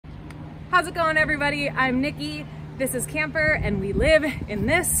How's it going, everybody? I'm Nikki, this is Camper, and we live in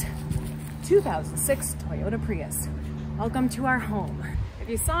this 2006 Toyota Prius. Welcome to our home. If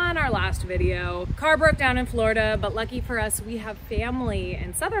you saw in our last video, car broke down in Florida, but lucky for us, we have family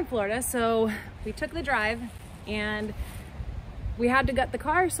in Southern Florida, so we took the drive and we had to gut the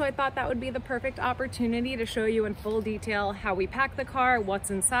car, so I thought that would be the perfect opportunity to show you in full detail how we pack the car,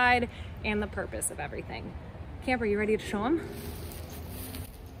 what's inside, and the purpose of everything. Camper, you ready to show them?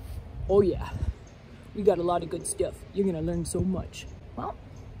 Oh yeah, we got a lot of good stuff. You're gonna learn so much. Well,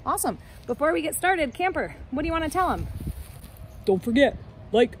 awesome. Before we get started, Camper, what do you want to tell them? Don't forget,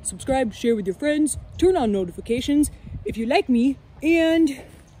 like, subscribe, share with your friends, turn on notifications if you like me, and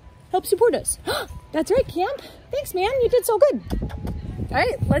help support us. That's right, Camp. Thanks, man. You did so good. All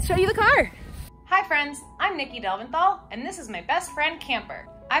right, let's show you the car. Hi, friends. I'm Nikki Delventhal, and this is my best friend, Camper.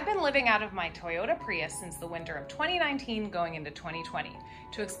 I've been living out of my Toyota Prius since the winter of 2019 going into 2020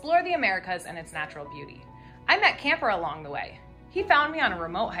 to explore the Americas and its natural beauty. I met Camper along the way. He found me on a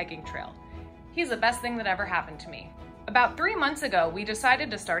remote hiking trail. He's the best thing that ever happened to me. About 3 months ago, we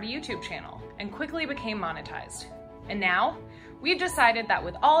decided to start a YouTube channel and quickly became monetized. And now, we've decided that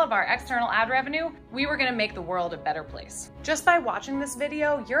with all of our external ad revenue, we were gonna make the world a better place. Just by watching this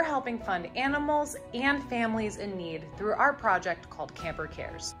video, you're helping fund animals and families in need through our project called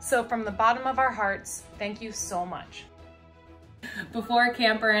CamperCares. So from the bottom of our hearts, thank you so much. Before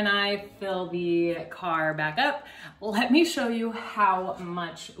Camper and I fill the car back up, let me show you how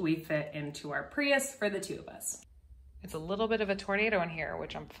much we fit into our Prius for the two of us. It's a little bit of a tornado in here,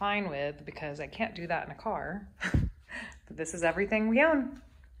 which I'm fine with because I can't do that in a car. But this is everything we own.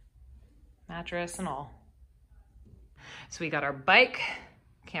 Mattress and all. So we got our bike.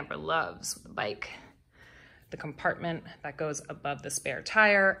 Camper loves the bike. The compartment that goes above the spare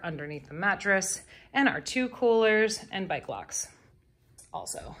tire, underneath the mattress, and our 2 coolers and bike locks.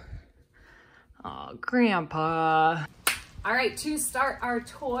 Also. Oh, Grandpa. All right, to start our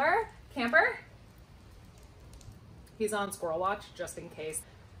tour, Camper. He's on squirrel watch, just in case.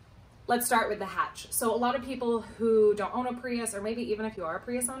 Let's start with the hatch. So a lot of people who don't own a Prius, or maybe even if you are a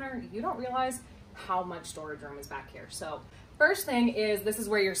Prius owner, you don't realize how much storage room is back here. So first thing is this is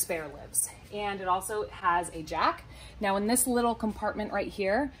where your spare lives. And it also has a jack. Now in this little compartment right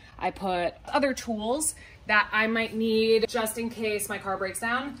here, I put other tools that I might need just in case my car breaks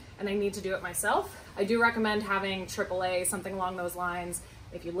down and I need to do it myself. I do recommend having AAA, something along those lines.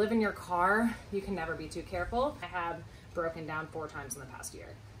 If you live in your car, you can never be too careful. I have broken down 4 times in the past year.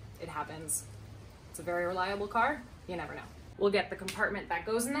 It happens. It's a very reliable car. You never know. We'll get the compartment that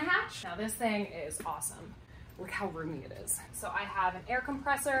goes in the hatch. Now this thing is awesome. Look how roomy it is. So I have an air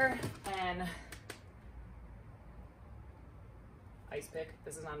compressor and ice pick.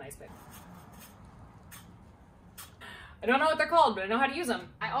 This is not an ice pick. I don't know what they're called, but I know how to use them.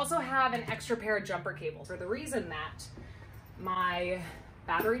 I also have an extra pair of jumper cables for the reason that my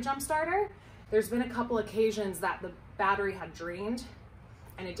battery jump starter, there's been a couple occasions that the battery had drained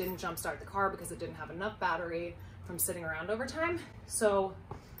and it didn't jump start the car because it didn't have enough battery from sitting around over time. So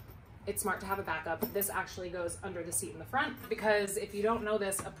it's smart to have a backup. This actually goes under the seat in the front because if you don't know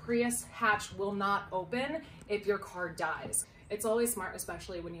this, a Prius hatch will not open if your car dies. It's always smart,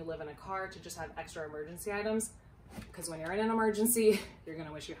 especially when you live in a car, to just have extra emergency items because when you're in an emergency, you're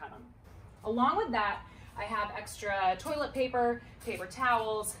gonna wish you had them. Along with that, I have extra toilet paper, paper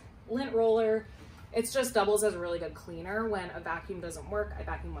towels, lint roller. It just doubles as a really good cleaner. When a vacuum doesn't work, I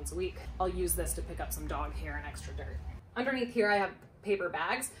vacuum once a week. I'll use this to pick up some dog hair and extra dirt. Underneath here, I have paper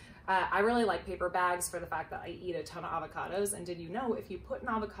bags. I really like paper bags for the fact that I eat a ton of avocados. And did you know if you put an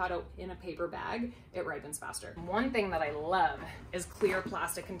avocado in a paper bag, it ripens faster? One thing that I love is clear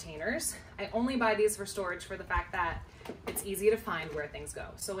plastic containers. I only buy these for storage for the fact that it's easy to find where things go.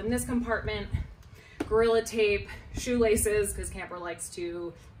 So in this compartment, Gorilla Tape, shoelaces, because Camper likes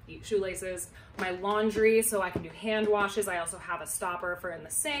to eat shoelaces, my laundry so I can do hand washes. I also have a stopper for in the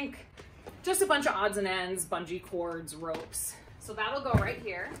sink, just a bunch of odds and ends, bungee cords, ropes. So that'll go right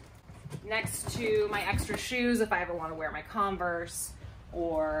here next to my extra shoes if I ever want to wear my Converse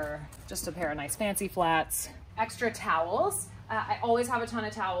or just a pair of nice fancy flats. Extra towels. I always have a ton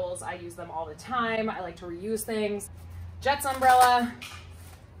of towels. I use them all the time. I like to reuse things. Jets umbrella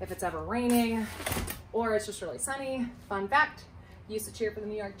if it's ever raining or it's just really sunny. Fun fact, used to cheer for the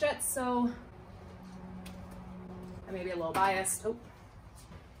New York Jets, so I may be a little biased. Oh,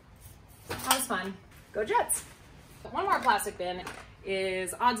 that was fun. Go Jets. One more plastic bin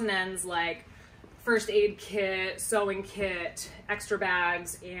is odds and ends like first aid kit, sewing kit, extra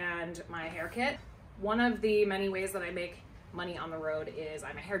bags, and my hair kit. One of the many ways that I make money on the road is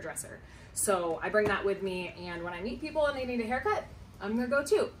I'm a hairdresser. So I bring that with me, and when I meet people and they need a haircut, I'm gonna go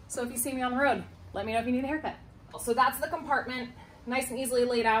too. So if you see me on the road, let me know if you need a haircut. So that's the compartment, nice and easily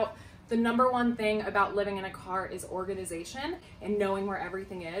laid out. The number one thing about living in a car is organization and knowing where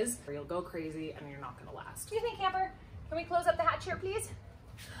everything is, or you'll go crazy and you're not gonna last. Excuse me, camper. Can we close up the hatch here, please?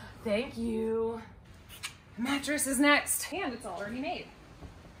 Thank you. The mattress is next, and it's already made.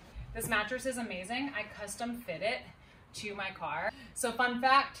 This mattress is amazing. I custom fit it to my car. So fun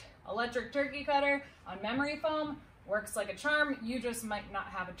fact, electric turkey cutter on memory foam, works like a charm. You just might not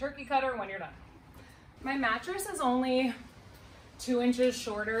have a turkey cutter when you're done. My mattress is only 2 inches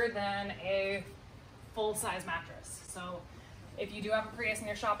shorter than a full-size mattress. So if you do have a Prius and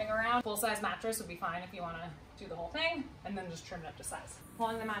you're shopping around, full-size mattress would be fine if you want to do the whole thing and then just trim it up to size.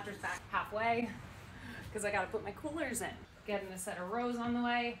 Pulling the mattress back halfway because I got to put my coolers in. Getting a set of rows on the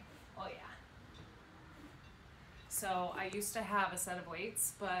way. Oh yeah. So I used to have a set of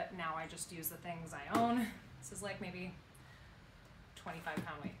weights, but now I just use the things I own. This is like maybe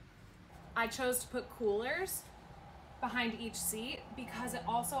 25-pound weight. I chose to put coolers behind each seat because it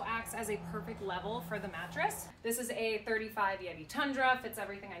also acts as a perfect level for the mattress. This is a 35 Yeti Tundra, fits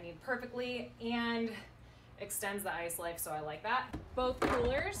everything I need perfectly and extends the ice life, so I like that. Both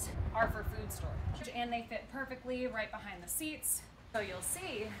coolers are for food storage and they fit perfectly right behind the seats. So you'll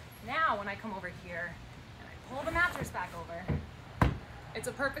see now when I come over here and I pull the mattress back over, it's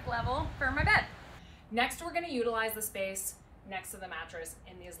a perfect level for my bed. Next, we're gonna utilize the space next to the mattress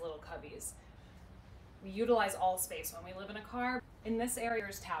in these little cubbies. We utilize all space when we live in a car. In this area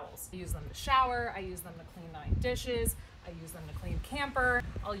is towels. I use them to shower, I use them to clean my dishes, I use them to clean camper.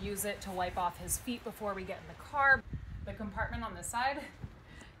 I'll use it to wipe off his feet before we get in the car. The compartment on this side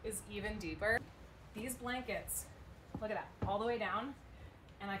is even deeper. These blankets, look at that, all the way down,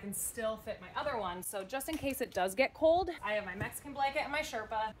 and I can still fit my other one. So just in case it does get cold, I have my Mexican blanket and my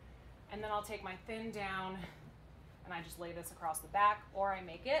Sherpa, and then I'll take my thin down and I just lay this across the back, or I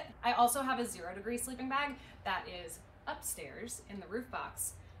make it. I also have a 0-degree sleeping bag that is upstairs in the roof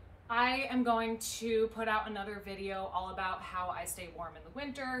box. I am going to put out another video all about how I stay warm in the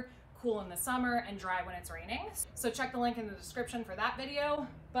winter, cool in the summer, and dry when it's raining. So check the link in the description for that video.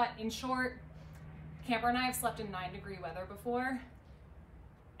 But in short, Camper and I have slept in 9-degree weather before,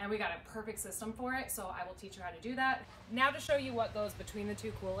 and we got a perfect system for it, so I will teach you how to do that. Now to show you what goes between the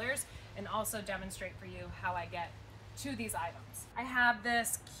two coolers and also demonstrate for you how I get to these items. I have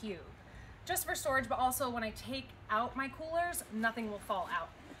this cube just for storage, but also when I take out my coolers, nothing will fall out.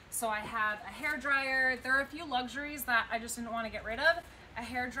 So I have a hair dryer. There are a few luxuries that I just didn't want to get rid of. A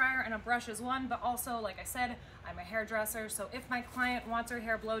hair dryer and a brush is one, but also, like I said, I'm a hairdresser, so if my client wants her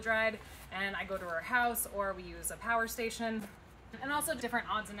hair blow dried and I go to her house, or we use a power station, and also different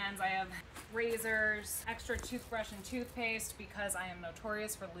odds and ends. I have razors, extra toothbrush and toothpaste because I am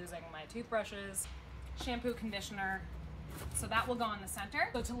notorious for losing my toothbrushes, shampoo, conditioner, so that will go in the center.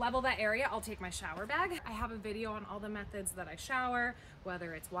 So to level that area, I'll take my shower bag. I have a video on all the methods that I shower,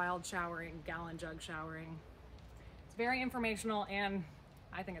 whether it's wild showering, gallon jug showering. It's very informational and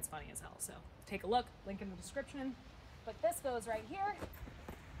I think it's funny as hell, so take a look, link in the description. But this goes right here.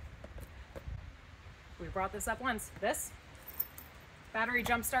 We brought this up once. This battery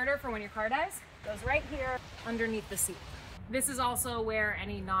jump starter for when your car dies goes right here underneath the seat. This is also where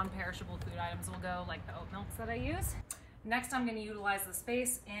any non-perishable food items will go, like the oat milks that I use. Next, I'm going to utilize the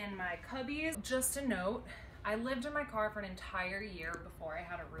space in my cubbies. Just a note, I lived in my car for an entire year before I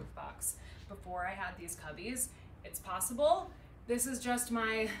had a roof box, before I had these cubbies. It's possible. This is just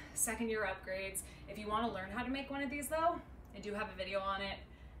my second-year upgrades. If you want to learn how to make one of these though, I do have a video on it.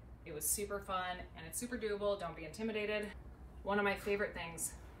 It was super fun and it's super doable. Don't be intimidated. One of my favorite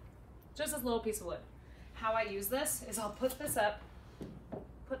things, just this little piece of wood. How I use this is I'll put this up,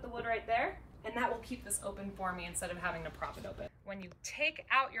 put the wood right there, and that will keep this open for me instead of having to prop it open. When you take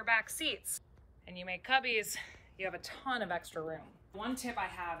out your back seats and you make cubbies, you have a ton of extra room. One tip I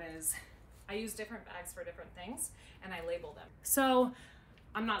have is I use different bags for different things and I label them. So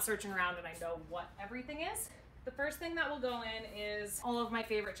I'm not searching around and I know what everything is. The first thing that will go in is all of my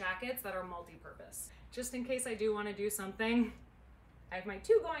favorite jackets that are multi-purpose. Just in case I do want to do something, I have my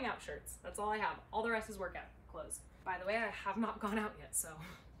 2 going out shirts. That's all I have. All the rest is workout clothes. By the way, I have not gone out yet, so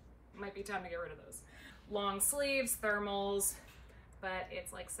it might be time to get rid of those. Long sleeves, thermals, but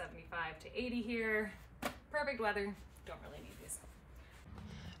it's like 75 to 80 here. Perfect weather. Don't really need these.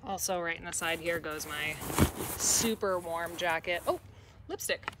 Also, right in the side here goes my super warm jacket. Oh,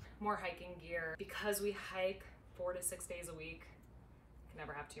 lipstick. More hiking gear. Because we hike 4 to 6 days a week, I can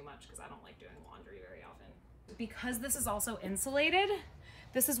never have too much because I don't like doing laundry very often. Because this is also insulated,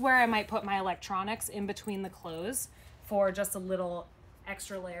 this is where I might put my electronics in between the clothes for just a little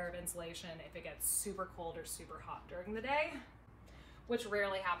extra layer of insulation if it gets super cold or super hot during the day. which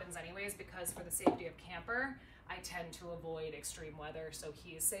rarely happens anyways, because for the safety of camper, I tend to avoid extreme weather so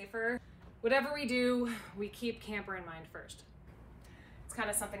he's safer. Whatever we do, we keep camper in mind first. It's kind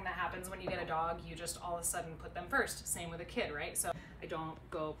of something that happens when you get a dog, you just all of a sudden put them first. Same with a kid, right? So I don't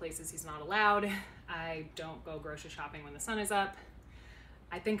go places he's not allowed. I don't go grocery shopping when the sun is up.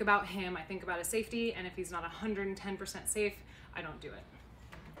 I think about him, I think about his safety, and if he's not 110% safe, I don't do it.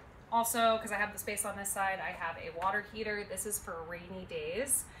 Also, because I have the space on this side, I have a water heater. This is for rainy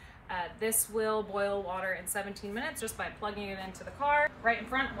days. This will boil water in 17 minutes just by plugging it into the car right in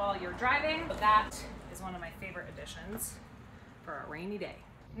front while you're driving. That is one of my favorite additions for a rainy day.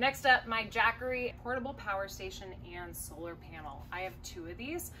 Next up, my Jackery portable power station and solar panel. I have 2 of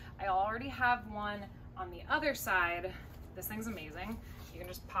these. I already have one on the other side. This thing's amazing. You can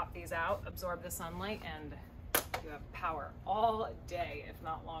just pop these out, absorb the sunlight, and you have power all day, if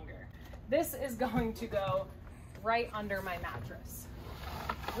not longer. This is going to go right under my mattress.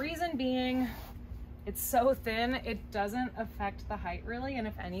 Reason being, it's so thin, it doesn't affect the height really, and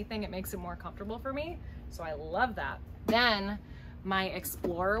if anything, it makes it more comfortable for me, so I love that. Then my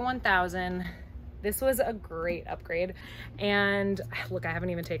Explorer 1000, this was a great upgrade, and look, I haven't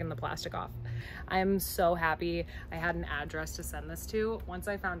even taken the plastic off. I'm so happy I had an address to send this to. Once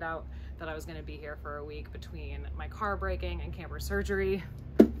I found out that I was gonna be here for a week between my car breaking and camper surgery,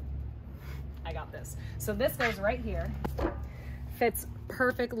 I got this. So this goes right here, fits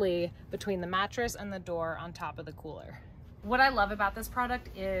perfectly between the mattress and the door on top of the cooler. What I love about this product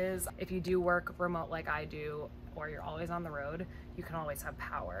is if you do work remote like I do, or you're always on the road, you can always have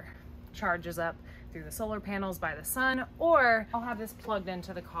power. Charges up through the solar panels by the sun, or I'll have this plugged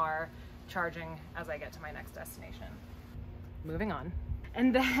into the car, charging as I get to my next destination. Moving on.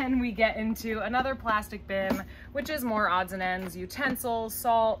 And then we get into another plastic bin, which is more odds and ends, utensils,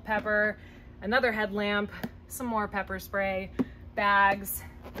 salt, pepper, another headlamp, some more pepper spray, bags.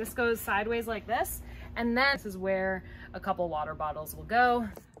 This goes sideways like this. And then this is where a couple water bottles will go.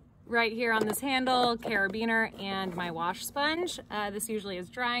 Right here on this handle, carabiner and my wash sponge. This usually is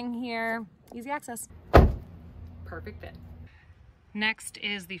drying here. Easy access. Perfect fit. Next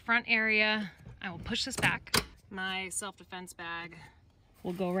is the front area. I will push this back. My self-defense bag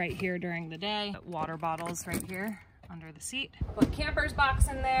will go right here during the day. Water bottles right here under the seat. Put camper's box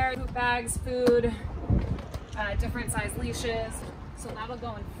in there, poop bags, food, different size leashes. So that'll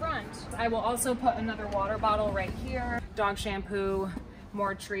go in front. I will also put another water bottle right here. Dog shampoo,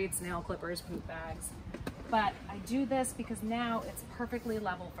 more treats, nail clippers, poop bags. But I do this because now it's perfectly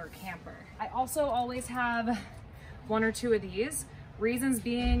level for camper. I also always have 1 or 2 of these. Reasons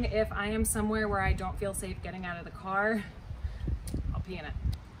being, if I am somewhere where I don't feel safe getting out of the car, I'll pee in it.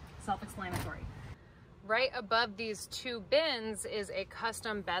 Self-explanatory. Right above these 2 bins is a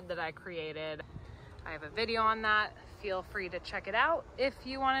custom bed that I created. I have a video on that. Feel free to check it out if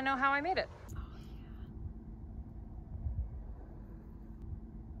you want to know how I made it.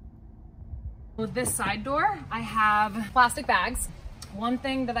 With this side door, I have plastic bags. One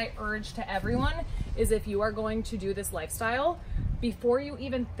thing that I urge to everyone is if you are going to do this lifestyle, before you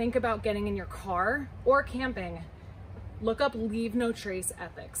even think about getting in your car or camping, look up Leave No Trace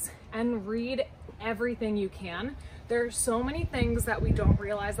ethics and read everything you can. There are so many things that we don't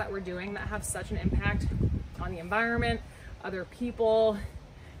realize that we're doing that have such an impact on the environment, other people,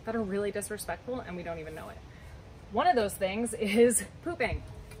 that are really disrespectful and we don't even know it. One of those things is pooping.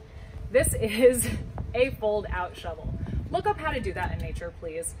 This is a fold out shovel. Look up how to do that in nature,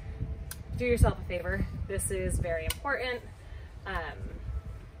 please. Do yourself a favor. This is very important.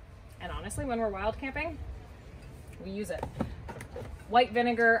 And honestly, when we're wild camping, we use it. White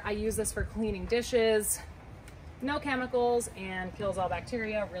vinegar, I use this for cleaning dishes. No chemicals and kills all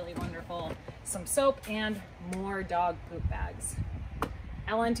bacteria, really wonderful. Some soap and more dog poop bags.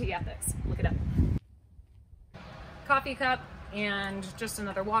 LNT ethics, look it up. Coffee cup and just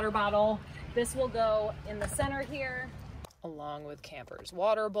another water bottle. This will go in the center here, along with camper's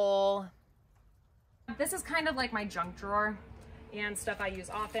water bowl. This is kind of like my junk drawer and stuff I use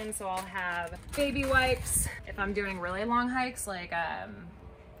often, so I'll have baby wipes. If I'm doing really long hikes, like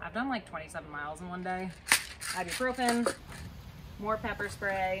I've done like 27 miles in one day. Ibuprofen, more pepper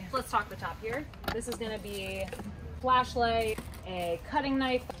spray. Let's talk the top here. This is gonna be flashlight, a cutting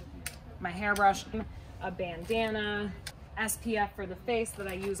knife, my hairbrush, a bandana, SPF for the face that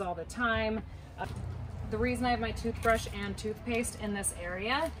I use all the time. The reason I have my toothbrush and toothpaste in this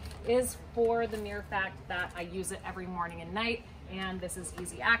area is for the mere fact that I use it every morning and night, and this is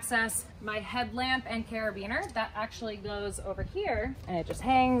easy access. My headlamp and carabiner, that actually goes over here and it just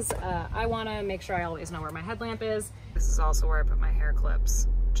hangs. I wanna make sure I always know where my headlamp is. This is also where I put my hair clips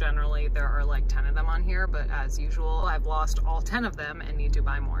Generally there are like 10 of them on here, but as usual, I've lost all 10 of them and need to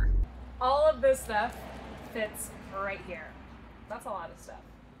buy more. All of this stuff fits right here. That's a lot of stuff.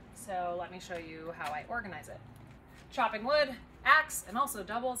 So let me show you how I organize it. Chopping wood, axe, and also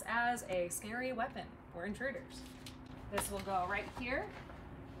doubles as a scary weapon for intruders. This will go right here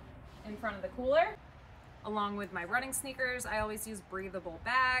in front of the cooler. Along with my running sneakers, I always use breathable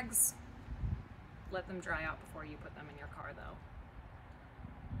bags. Let them dry out before you put them in your car though.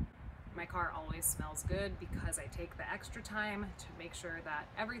 My car always smells good because I take the extra time to make sure that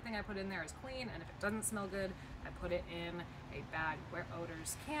everything I put in there is clean, and if it doesn't smell good, I put it in a bag where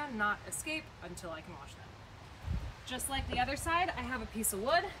odors cannot escape until I can wash them. Just like the other side, I have a piece of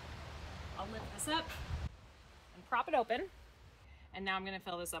wood. I'll lift this up and prop it open. And now I'm gonna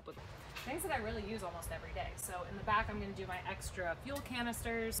fill this up with things that I really use almost every day. So in the back, I'm gonna do my extra fuel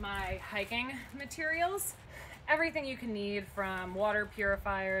canisters, my hiking materials, everything you can need from water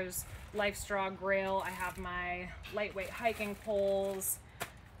purifiers, Life Straw Grail. I have my lightweight hiking poles,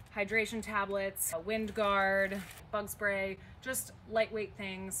 hydration tablets, a wind guard, bug spray, just lightweight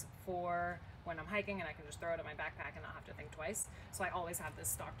things for when I'm hiking, and I can just throw it in my backpack and not have to think twice. So I always have this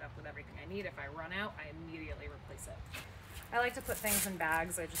stocked up with everything I need. If I run out, I immediately replace it. I like to put things in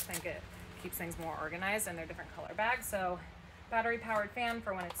bags. I just think it keeps things more organized, and they're different color bags. So battery powered fan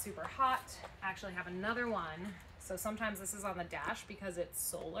for when it's super hot. I actually have another one. So sometimes this is on the dash because it's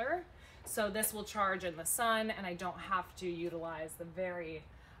solar. So this will charge in the sun, and I don't have to utilize the very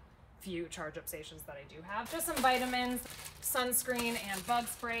few charge up stations that I do have. Just some vitamins, sunscreen, and bug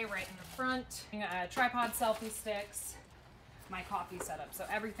spray right in the front. Tripod selfie sticks, my coffee setup. So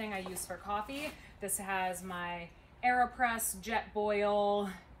everything I use for coffee. This has my AeroPress jet boil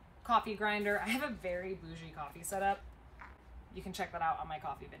coffee grinder. I have a very bougie coffee setup. You can check that out on my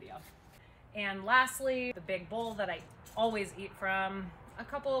coffee video. And lastly, the big bowl that I always eat from, a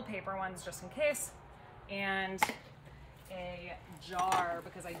couple paper ones just in case, and a jar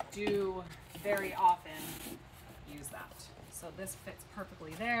because I do very often use that. So this fits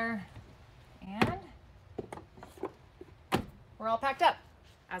perfectly there, and we're all packed up.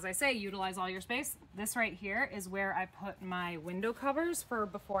 As I say, utilize all your space. This right here is where I put my window covers for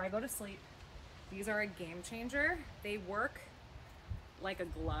before I go to sleep. These are a game changer. They work like a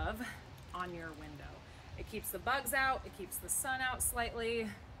glove on your window. It keeps the bugs out, it keeps the sun out slightly.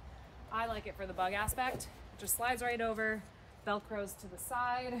 I like it for the bug aspect. It just slides right over, Velcros to the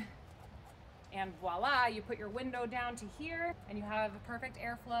side, and voila, you put your window down to here and you have a perfect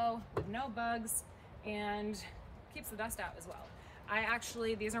airflow with no bugs, and keeps the dust out as well.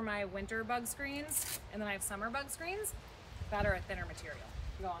 These are my winter bug screens, and then I have summer bug screens that are a thinner material.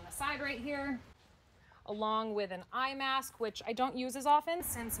 Go on the side right here, along with an eye mask, which I don't use as often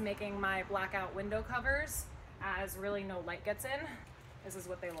since making my blackout window covers as really no light gets in. This is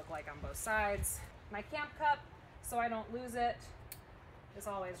what they look like on both sides. My camp cup, so I don't lose it. This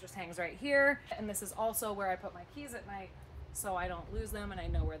always just hangs right here. And this is also where I put my keys at night, so I don't lose them and I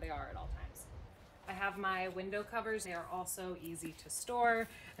know where they are at all times. I have my window covers. They are also easy to store.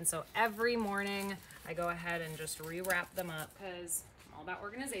 And so every morning I go ahead and just rewrap them up because I'm all about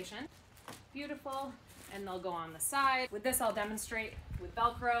organization. Beautiful. And they'll go on the side. With this, I'll demonstrate with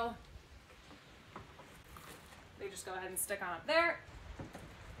Velcro. They just go ahead and stick on up there.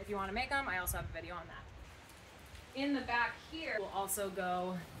 If you want to make them, I also have a video on that. In the back here will also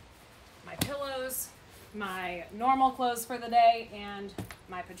go my pillows, my normal clothes for the day, and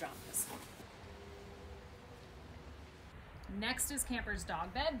my pajamas. Next is Camper's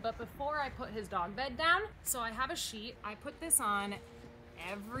dog bed, but before I put his dog bed down, so I have a sheet. I put this on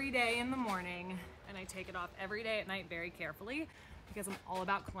every day in the morning, and I take it off every day at night very carefully because I'm all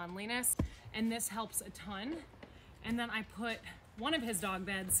about cleanliness, and this helps a ton. And then I put one of his dog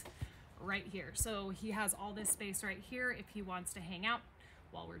beds right here. So he has all this space right here if he wants to hang out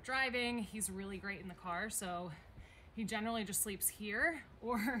while we're driving. He's really great in the car, so he generally just sleeps here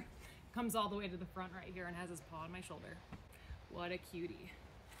or comes all the way to the front right here and has his paw on my shoulder. What a cutie.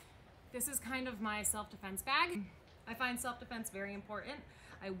 This is kind of my self-defense bag. I find self-defense very important.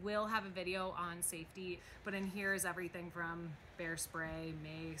 I will have a video on safety, but in here is everything from bear spray,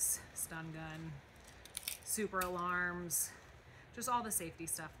 mace, stun gun, super alarms, just all the safety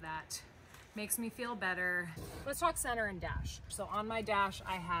stuff that makes me feel better. Let's talk center and dash. So on my dash,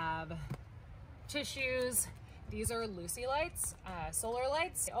 I have tissues. These are Lucy lights, solar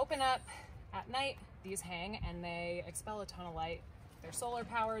lights. They open up at night. These hang and they expel a ton of light. They're solar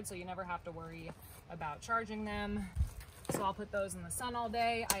powered, so you never have to worry about charging them. So I'll put those in the sun all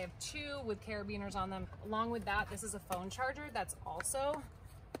day. I have two with carabiners on them. Along with that, this is a phone charger that's also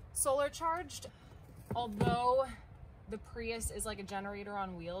solar charged. Although the Prius is like a generator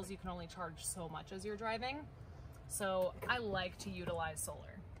on wheels. You can only charge so much as you're driving. So I like to utilize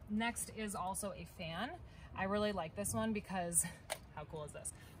solar. Next is also a fan. I really like this one because how cool is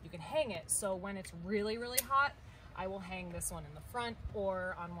this? You can hang it. So when it's really, really hot, I will hang this one in the front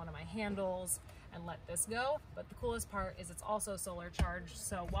or on one of my handles and let this go. But the coolest part is it's also solar charged.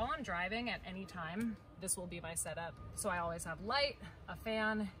 So while I'm driving at any time, this will be my setup. So I always have light, a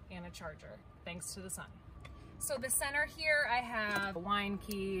fan, and a charger, thanks to the sun. So the center here, I have a wine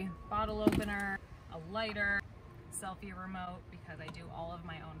key, bottle opener, a lighter, selfie remote, because I do all of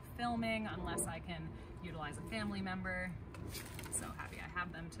my own filming unless I can utilize a family member. So happy I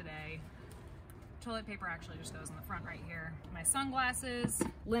have them today. Toilet paper actually just goes in the front right here. My sunglasses,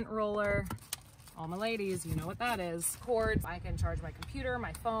 lint roller, all my ladies, you know what that is. Cords, I can charge my computer,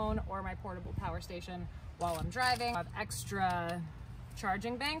 my phone, or my portable power station while I'm driving. I have extra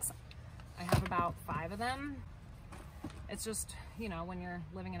charging banks. I have about 5 of them. It's just, you know, when you're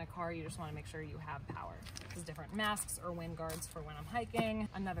living in a car, you just want to make sure you have power. There's different masks or wind guards for when I'm hiking.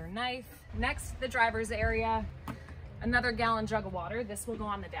 Another knife. Next, the driver's area. Another gallon jug of water. This will go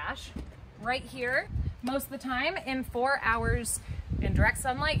on the dash. Right here, most of the time in 4 hours in direct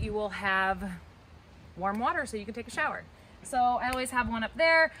sunlight, you will have warm water so you can take a shower. So I always have one up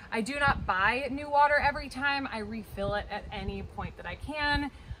there. I do not buy new water every time. I refill it at any point that I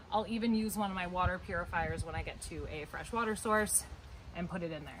can. I'll even use one of my water purifiers when I get to a fresh water source and put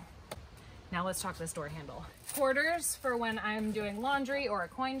it in there. Now let's talk this door handle. Quarters for when I'm doing laundry or a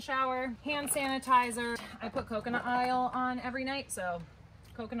coin shower. Hand sanitizer. I put coconut oil on every night, so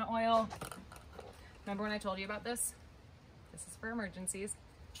coconut oil. Remember when I told you about this? This is for emergencies.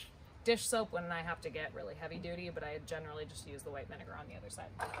 Dish soap when I have to get really heavy duty, but I generally just use the white vinegar on the other side.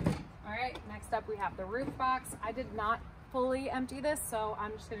 All right, next up we have the roof box. I did not fully empty this, so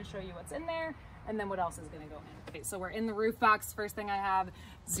I'm just gonna show you what's in there and then what else is gonna go in. Okay, so we're in the roof box. First thing I have,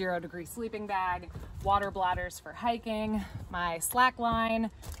 0-degree sleeping bag, water bladders for hiking, my slack line,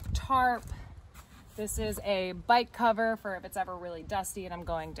 tarp. This is a bike cover for if it's ever really dusty and I'm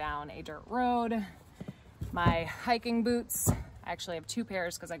going down a dirt road. My hiking boots. I actually have 2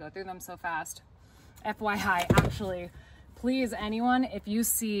 pairs because I go through them so fast. FYI, actually, please anyone, if you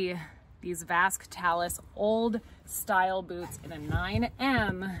see these Vasque Talus old style boots in a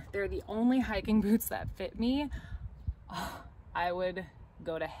 9M, they're the only hiking boots that fit me. Oh, I would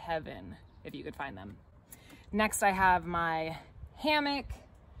go to heaven if you could find them. Next, I have my hammock.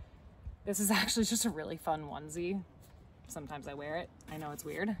 This is actually just a really fun onesie. Sometimes I wear it. I know it's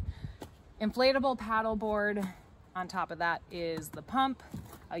weird. Inflatable paddle board. On top of that is the pump,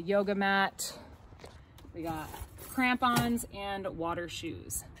 a yoga mat. We got crampons and water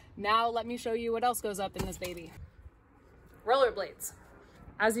shoes. Now let me show you what else goes up in this baby. Rollerblades.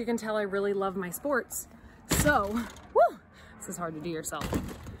 As you can tell, I really love my sports. So, woo, this is hard to do yourself.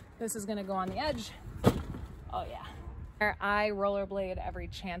 This is gonna go on the edge. Oh yeah. I rollerblade every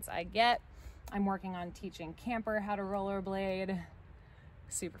chance I get. I'm working on teaching camper how to rollerblade.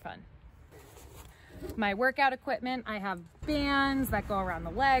 Super fun. My workout equipment, I have bands that go around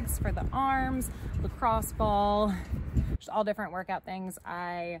the legs for the arms, lacrosse ball, just all different workout things.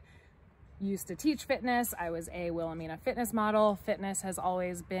 I used to teach fitness. I was a Wilhelmina fitness model. Fitness has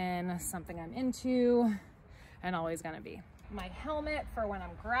always been something I'm into and always gonna be. My helmet for when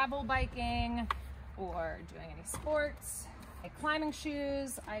I'm gravel biking or doing any sports. My climbing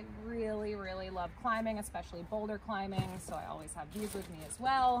shoes. I really, really love climbing, especially boulder climbing, so I always have these with me as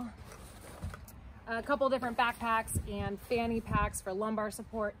well. A couple different backpacks and fanny packs for lumbar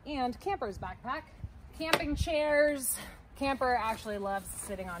support and camper's backpack. Camping chairs. Camper actually loves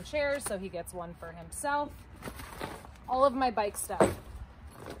sitting on chairs, so he gets one for himself. All of my bike stuff.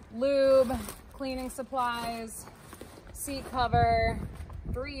 Lube, cleaning supplies, seat cover,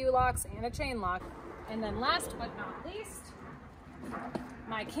 3 U-locks and a chain lock. And then last but not least,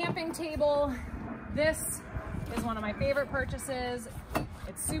 my camping table. This is one of my favorite purchases.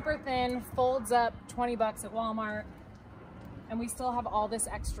 It's super thin, folds up, 20 bucks at Walmart. And we still have all this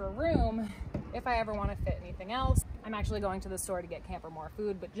extra room if I ever want to fit anything else. I'm actually going to the store to get Camper more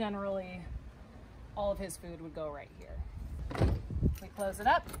food, but generally all of his food would go right here. We close it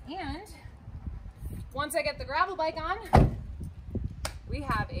up, and once I get the gravel bike on, we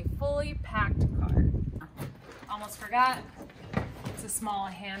have a fully packed car. Almost forgot, it's a small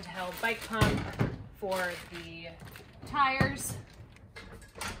handheld bike pump for the tires.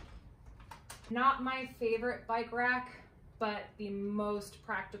 Not my favorite bike rack, but the most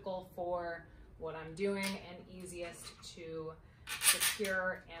practical for what I'm doing and easiest to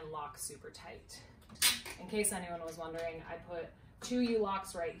secure and lock super tight. In case anyone was wondering, I put 2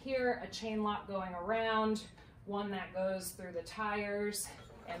 U-locks right here, a chain lock going around, one that goes through the tires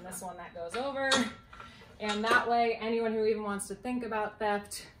and this one that goes over. And that way, anyone who even wants to think about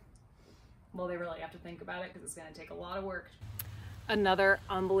theft, well, they really have to think about it because it's going to take a lot of work. Another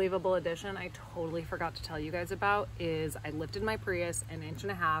unbelievable addition I totally forgot to tell you guys about is I lifted my Prius 1.5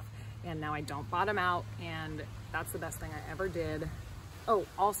 inches and now I don't bottom out, and that's the best thing I ever did. Oh,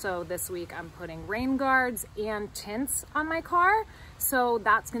 also this week I'm putting rain guards and tints on my car, so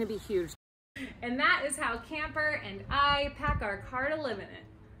that's going to be huge. And that is how Camper and I pack our car to live in it.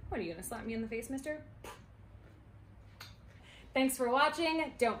 What, are you going to slap me in the face, mister? Thanks for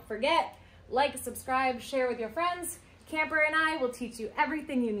watching. Don't forget, like, subscribe, share with your friends. Camper and I will teach you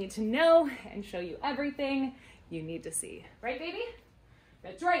everything you need to know and show you everything you need to see. Right, baby?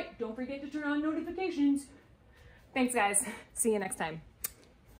 That's right. Don't forget to turn on notifications. Thanks, guys. See you next time.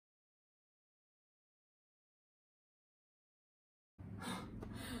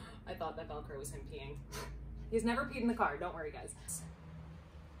 I thought that Velcro was him peeing. He's never peed in the car. Don't worry, guys.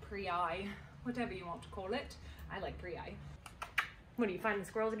 Prius, whatever you want to call it. I like Prius. What, are you finding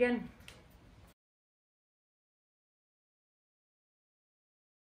squirrels again?